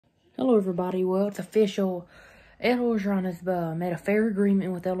Hello, everybody. Well, it's official. Ed Orgeron has made a fair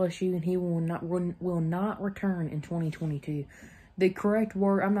agreement with LSU, and he will not return in 2022. The correct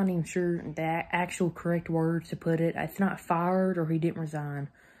word, I'm not even sure the actual correct words to put it. It's not fired or he didn't resign.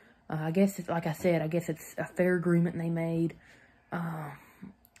 I guess it's, like I said, I guess it's a fair agreement they made. And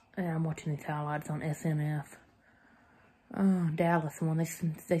I'm watching these highlights on SNF. Dallas won.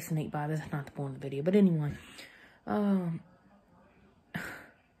 They sneak by. That's not the point of the video. But anyway,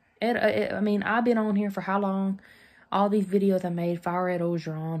 I mean, I've been on here for how long? All these videos I made, fire Ed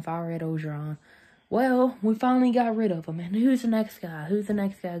Orgeron, fire Ed Orgeron. Well, we finally got rid of him. And who's the next guy? Who's the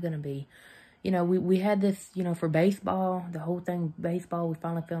next guy going to be? You know, we had this, you know, for baseball, the whole thing, baseball, we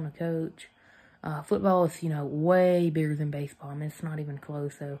finally found a coach. Football is, you know, way bigger than baseball. I mean, it's not even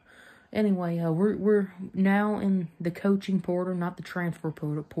close. So, anyway, we're now in the coaching portal, not the transfer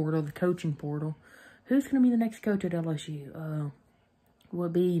portal, the coaching portal. Who's going to be the next coach at LSU?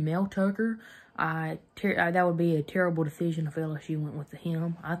 Would be Mel Tucker. That would be a terrible decision if LSU went with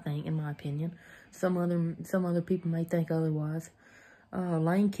him, I think, in my opinion. Some other people may think otherwise.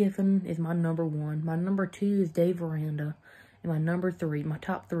 Lane Kiffin is my number 1. My number 2 is Dave Aranda. And my number 3, my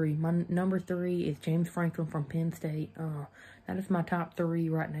top 3. My number 3 is James Franklin from Penn State. That is my top 3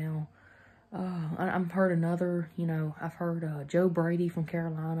 right now. I've heard another, you know, I've heard Joe Brady from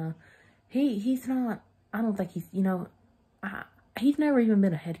Carolina. He's not, I don't think he's, you know, he's never even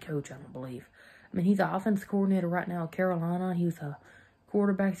been a head coach, I don't believe. I mean, he's an offense coordinator right now at Carolina. He was a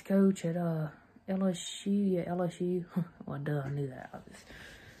quarterbacks coach at LSU. Yeah, LSU. Well, duh, I knew that.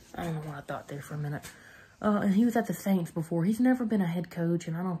 I don't know what I thought there for a minute. And he was at the Saints before. He's never been a head coach,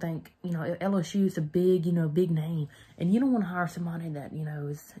 and I don't think, you know, LSU is a big, you know, big name. And you don't want to hire somebody that, you know,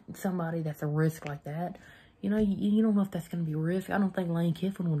 is somebody that's a risk like that. You know, you don't know if that's going to be a risk. I don't think Lane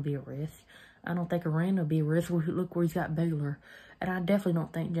Kiffin would be a risk. I don't think Aranda would be a risk. Look where he's got Baylor. And I definitely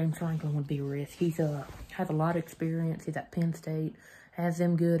don't think James Franklin would be a risk. He's has a lot of experience. He's at Penn State. Has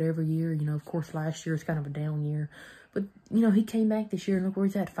them good every year. You know, of course, last year was kind of a down year. But, you know, he came back this year and look where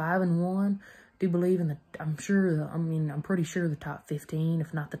he's at, 5-1. Do believe in the, I'm pretty sure the top 15,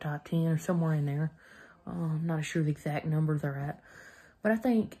 if not the top 10, or somewhere in there. I'm not sure the exact numbers they're at. But I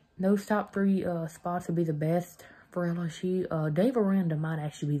think those top 3 spots would be the best for LSU. Dave Aranda might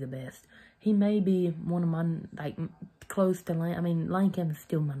actually be the best. He may be one of my, like, close to Lane. I mean, Lane Kiffin is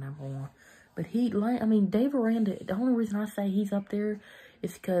still my number 1. But Dave Aranda, the only reason I say he's up there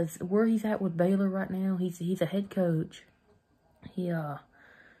is because where he's at with Baylor right now, he's a head coach. He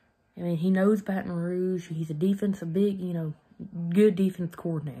knows Baton Rouge. He's a big, you know, good defense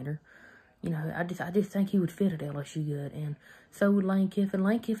coordinator. You know, I just think he would fit at LSU good. And so would Lane Kiffin.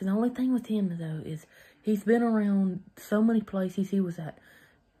 Lane Kiffin, the only thing with him, though, is he's been around so many places. He was at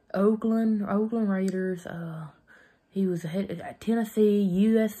Oakland Raiders. He was at Tennessee,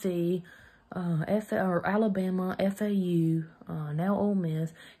 USC, Alabama, FAU, now Ole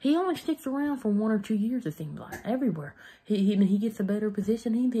Miss. He only sticks around for 1 or 2 years, it seems like, everywhere. He gets a better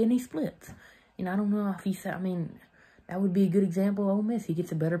position, and he splits. And I don't know if I mean, that would be a good example of Ole Miss. He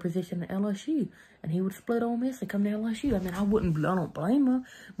gets a better position at LSU, and he would split Ole Miss and come to LSU. I mean, I don't blame him,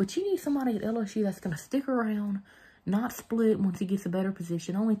 but you need somebody at LSU that's going to stick around, not split once he gets a better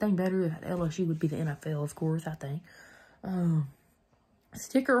position. Only thing better at LSU would be the NFL, of course, I think.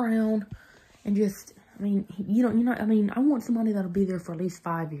 Stick around and just, I mean, I want somebody that'll be there for at least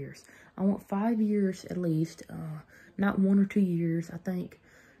 5 years. I want 5 years at least, not 1 or 2 years. I think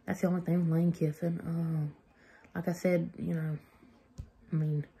that's the only thing with Lane Kiffin. Like I said, you know, I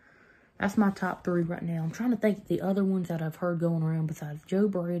mean, that's my top 3 right now. I'm trying to think of the other ones that I've heard going around besides Joe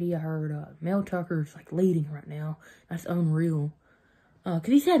Brady. I heard Mel Tucker's like leading right now. That's unreal. Because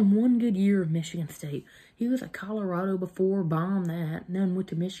he's had 1 good year of Michigan State. He was at Colorado before, bombed that. And then went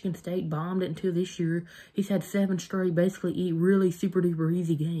to Michigan State, bombed it until this year. He's had 7 straight, basically really super-duper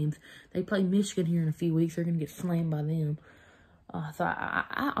easy games. They play Michigan here in a few weeks. They're going to get slammed by them. So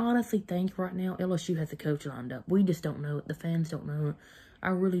I honestly think right now LSU has a coach lined up. We just don't know it. The fans don't know it. I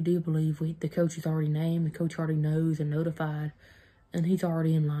really do believe the coach is already named. The coach already knows and notified. And he's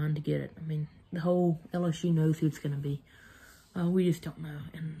already in line to get it. I mean, the whole LSU knows who it's going to be. We just don't know,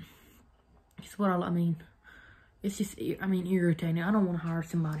 and it's what I mean, it's just, I mean, irritating. I don't want to hire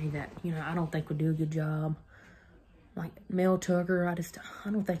somebody that, you know, I don't think would do a good job. Like Mel Tucker, I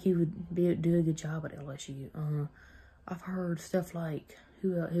don't think he would do a good job at LSU. I've heard stuff like,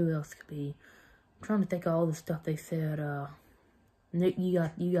 who else could be? I'm trying to think of all the stuff they said. Nick, you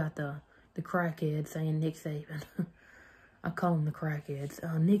got the crackhead saying Nick Saban. I call them the crackheads.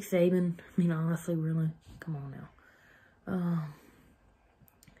 Nick Saban, I mean, honestly, really, come on now.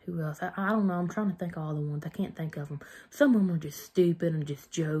 Who else? I don't know. I'm trying to think of all the ones. I can't think of them. Some of them are just stupid and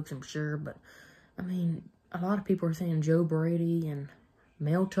just jokes, I'm sure. But, I mean, a lot of people are saying Joe Brady and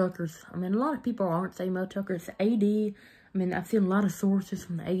Mel Tucker's. I mean, a lot of people aren't saying Mel Tucker. It's AD. I mean, I've seen a lot of sources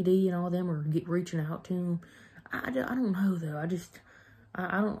from the AD and all them are reaching out to him. I don't know, though.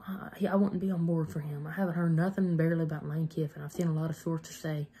 I wouldn't be on board for him. I haven't heard nothing barely about Lane Kiffin. I've seen a lot of sources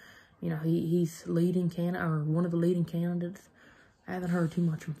say, you know, he's leading candidate or one of the leading candidates. I haven't heard too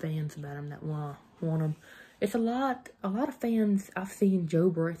much from fans about him that want him. It's a lot of fans I've seen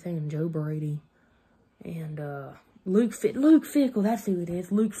saying Joe Brady and Luke Fickell. That's who it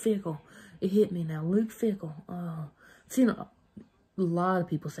is. Luke Fickell. It hit me now. Luke Fickell. I've seen a lot of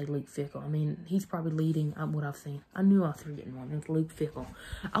people say Luke Fickell. I mean, he's probably leading what I've seen. I knew I was forgetting one. It's Luke Fickell.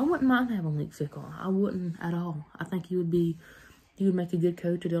 I wouldn't mind having Luke Fickell. I wouldn't at all. I think he would make a good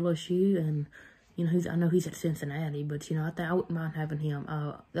coach at LSU, and you know, I know he's at Cincinnati, but you know, I wouldn't mind having him.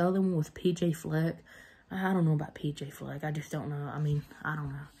 The other one was PJ Fleck. I don't know about PJ Fleck. I just don't know. I mean, I don't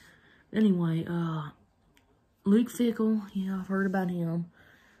know. Anyway, Luke Fickell. Yeah, I've heard about him.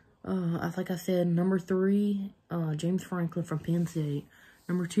 Like I said, number 3, James Franklin from Penn State.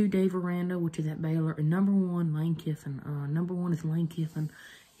 Number 2, Dave Aranda, which is at Baylor. And number 1, Lane Kiffin. Number 1 is Lane Kiffin.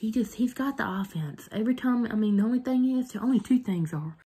 He's got the offense. Every time, I mean, the only 2 things are,